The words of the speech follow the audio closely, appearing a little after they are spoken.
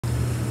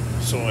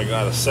So I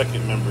got a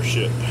second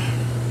membership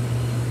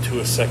to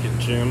a second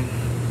gym,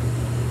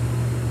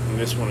 and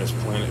this one is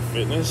Planet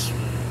Fitness.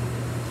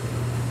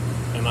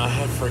 And I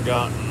have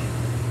forgotten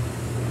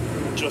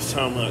just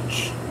how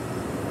much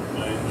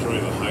I enjoy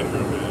the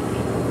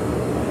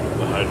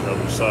hydro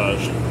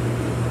massage.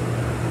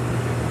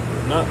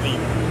 Not the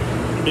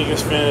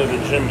biggest fan of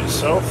the gym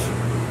itself,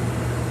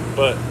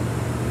 but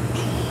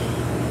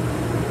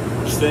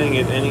staying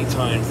at any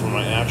time for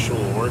my actual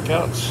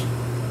workouts.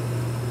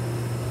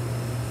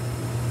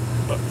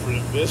 But for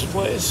this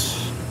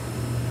place,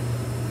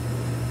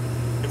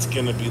 it's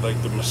gonna be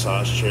like the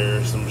massage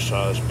chairs, the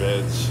massage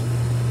beds,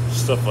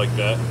 stuff like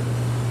that.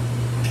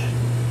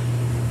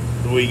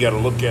 The way you gotta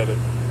look at it.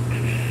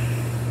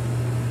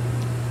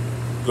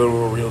 Go to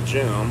a real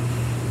gym,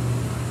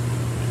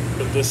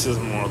 but this is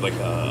more like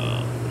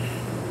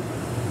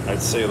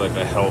I'd say like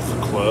a health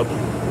club.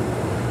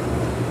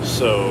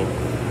 So,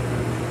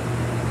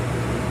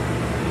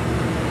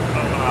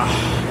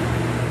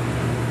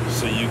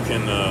 so you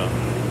can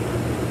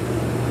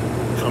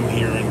come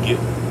here and get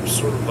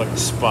sort of like a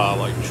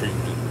spa-like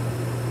treatment.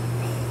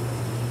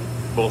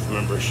 Both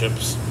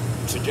memberships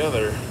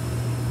together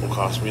will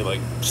cost me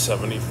like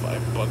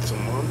 $75 a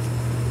month,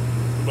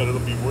 but it'll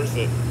be worth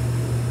it.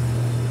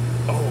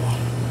 Oh,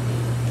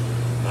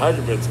 the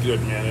Hydrabed's good,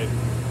 man.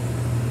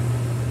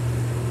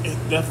 It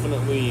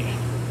definitely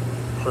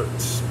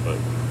hurts, but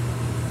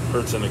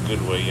hurts in a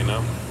good way, you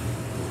know?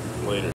 Later.